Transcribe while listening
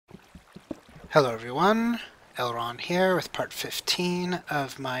Hello everyone, LRon here with part 15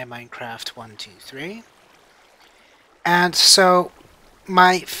 of my Minecraft 123. And so,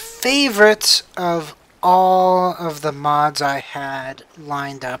 my favorite of all of the mods I had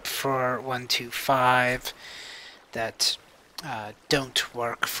lined up for 125 that don't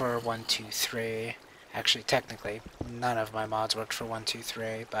work for 123. Actually, technically, none of my mods worked for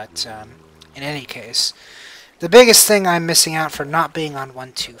 123, but in any case, the biggest thing I'm missing out for not being on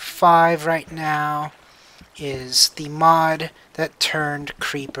 125 right now is the mod that turned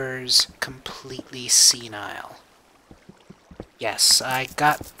creepers completely senile. Yes, I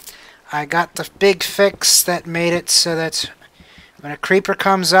got the big fix that made it so that when a creeper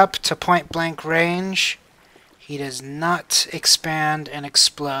comes up to point blank range, he does not expand and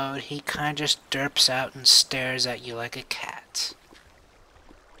explode. He kind of just derps out and stares at you like a cat.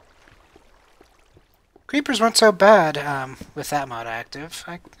 Creepers weren't so bad with that mod active.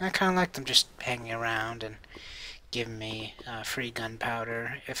 I kind of like them just hanging around and giving me free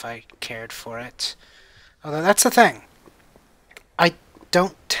gunpowder if I cared for it. Although that's the thing. I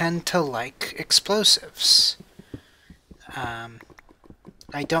don't tend to like explosives.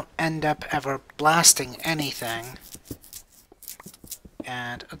 I don't end up ever blasting anything.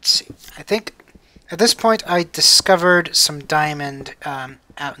 And let's see. I think at this point I discovered some diamond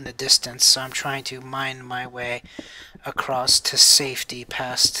out in the distance, so I'm trying to mine my way across to safety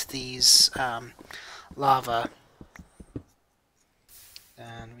past these lava.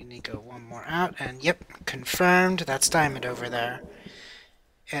 And we need to go one more out, and yep, confirmed, that's diamond over there.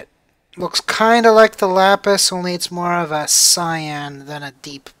 It looks kind of like the lapis, only it's more of a cyan than a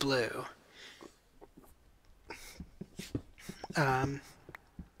deep blue.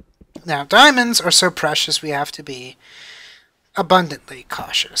 Now, diamonds are so precious we have to be abundantly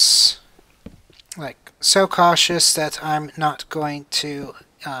cautious. Like, so cautious that I'm not going to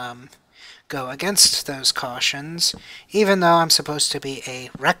go against those cautions, even though I'm supposed to be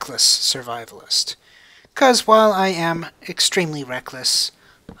a reckless survivalist. Because while I am extremely reckless,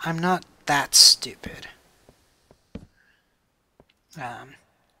 I'm not that stupid.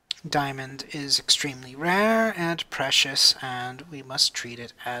 Diamond is extremely rare and precious, and we must treat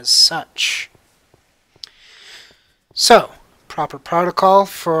it as such. So, proper protocol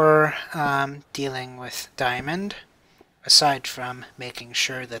for dealing with diamond, aside from making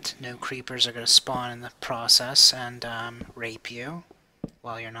sure that no creepers are going to spawn in the process and rape you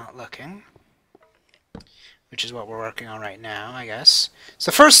while you're not looking, which is what we're working on right now, I guess. So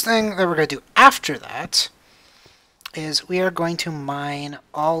the first thing that we're going to do after that is we are going to mine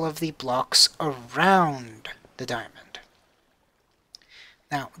all of the blocks around the diamond.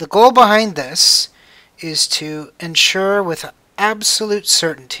 Now, the goal behind this is to ensure with absolute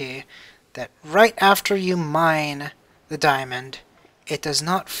certainty that right after you mine the diamond, it does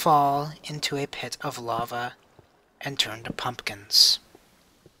not fall into a pit of lava and turn to pumpkins.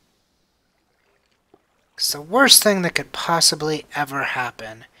 Because the worst thing that could possibly ever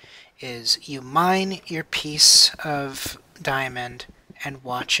happen is you mine your piece of diamond and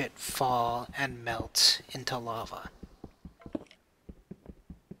watch it fall and melt into lava.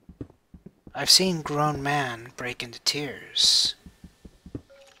 I've seen grown men break into tears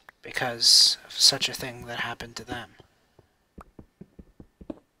because of such a thing that happened to them.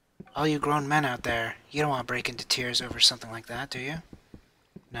 All you grown men out there, you don't want to break into tears over something like that, do you?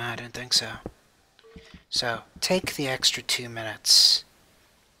 No, I didn't think so. So, take the extra 2 minutes.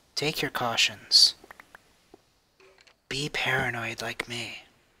 Take your cautions. Be paranoid like me.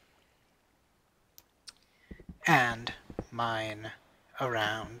 And mine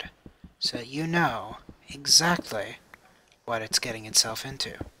around so that you know exactly what it's getting itself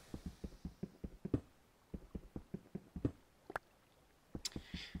into.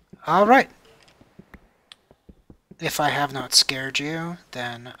 Alright. If I have not scared you,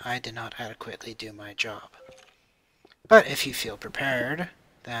 then I did not adequately do my job. But if you feel prepared,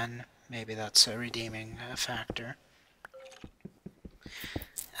 then maybe that's a redeeming factor.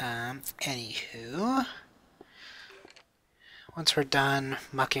 Anywho, once we're done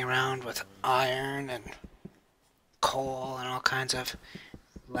mucking around with iron and coal and all kinds of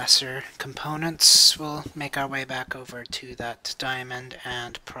lesser components, we'll make our way back over to that diamond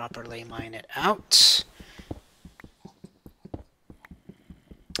and properly mine it out.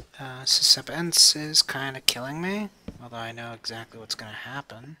 Suspense is kind of killing me, although I know exactly what's going to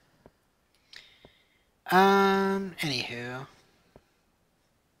happen. Anywho,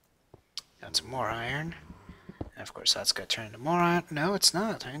 got some more iron. And of course that's going to turn into more iron. No, it's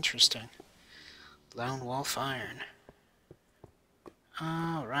not. Interesting. Lone wolf iron.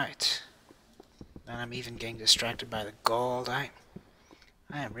 Alright. Then I'm even getting distracted by the gold.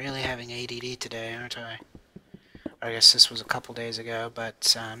 I am really having ADD today, aren't I? Or I guess this was a couple days ago,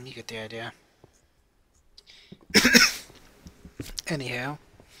 but you get the idea. Anyhow.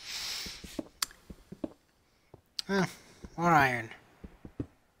 Oh, more iron.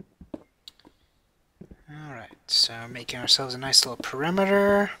 Alright, so making ourselves a nice little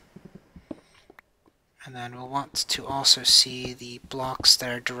perimeter. And then we'll want to also see the blocks that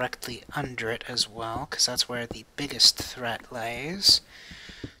are directly under it as well, because that's where the biggest threat lays.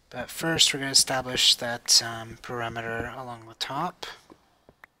 But first we're going to establish that perimeter along the top.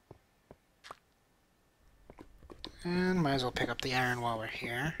 And might as well pick up the iron while we're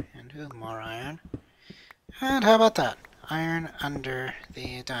here, and do more iron. And how about that? Iron under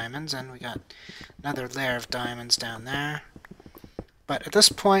the diamonds, and we got another layer of diamonds down there. But at this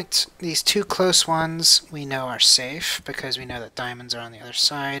point, these two close ones we know are safe, because we know that diamonds are on the other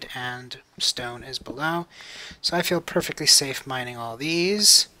side and stone is below. So I feel perfectly safe mining all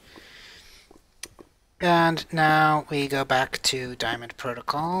these. And now we go back to Diamond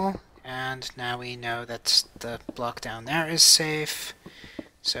Protocol, and now we know that the block down there is safe,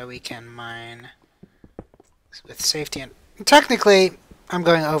 so we can mine with safety. And technically, I'm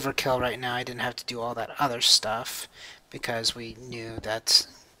going overkill right now. I didn't have to do all that other stuff, because we knew that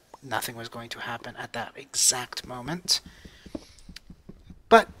nothing was going to happen at that exact moment.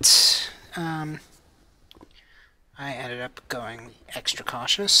 But I ended up going extra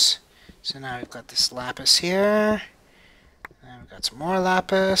cautious. So now we've got this lapis here, and we've got some more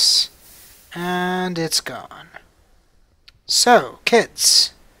lapis, and it's gone. So,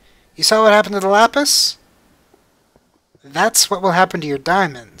 kids, you saw what happened to the lapis? That's what will happen to your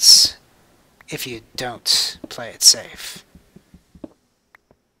diamonds if you don't play it safe.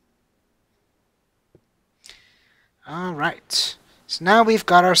 Alright, so now we've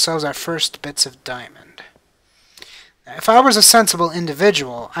got ourselves our first bits of diamond. Now, if I was a sensible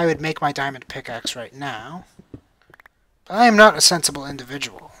individual, I would make my diamond pickaxe right now. But I am not a sensible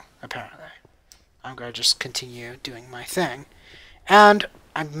individual, apparently. I'm going to just continue doing my thing. And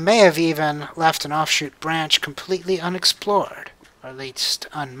I may have even left an offshoot branch completely unexplored, or at least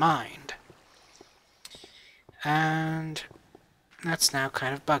unmined. And that's now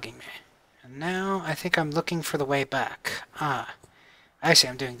kind of bugging me. And now I think I'm looking for the way back. Ah, I see,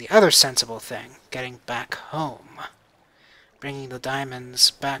 I'm doing the other sensible thing, getting back home. Bringing the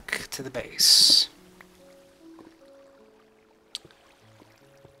diamonds back to the base.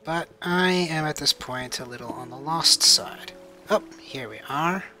 But I am at this point a little on the lost side. Oh, here we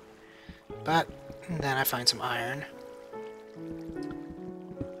are. But then I find some iron.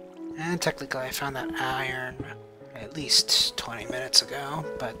 And technically I found that iron at least 20 minutes ago,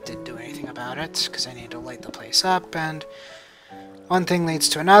 but didn't do anything about it because I needed to light the place up, and one thing leads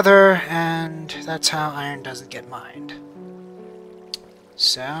to another, and that's how iron doesn't get mined.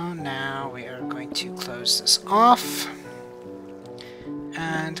 So now we are going to close this off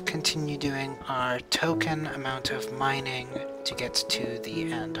and continue doing our token amount of mining to get to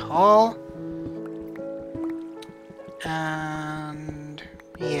the end hall. And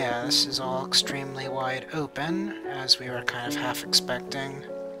yeah, this is all extremely wide open, as we were kind of half expecting.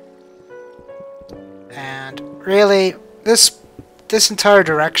 And really, this entire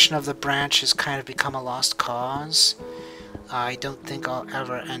direction of the branch has kind of become a lost cause. I don't think I'll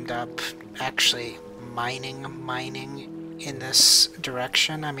ever end up actually mining in this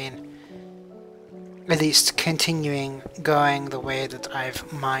direction. I mean, at least continuing going the way that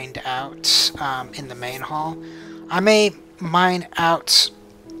I've mined out in the main hall. I may mine out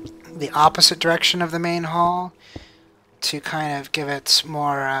the opposite direction of the main hall to kind of give it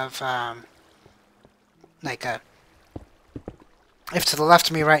more of like a... If to the left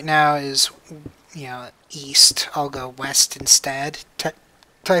of me right now is, you know, east, I'll go west instead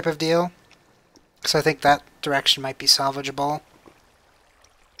type of deal. So I think that direction might be salvageable.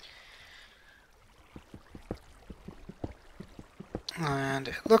 And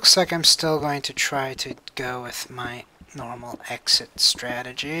it looks like I'm still going to try to go with my normal exit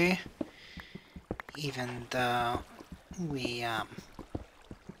strategy, even though we're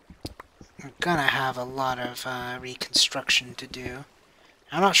gonna have a lot of reconstruction to do.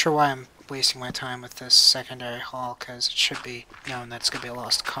 I'm not sure why I'm wasting my time with this secondary hall, because it should be known that it's going to be a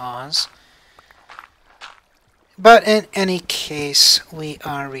lost cause. But in any case, we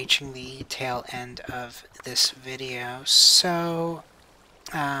are reaching the tail end of this video, so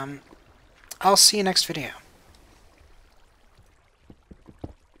I'll see you next video.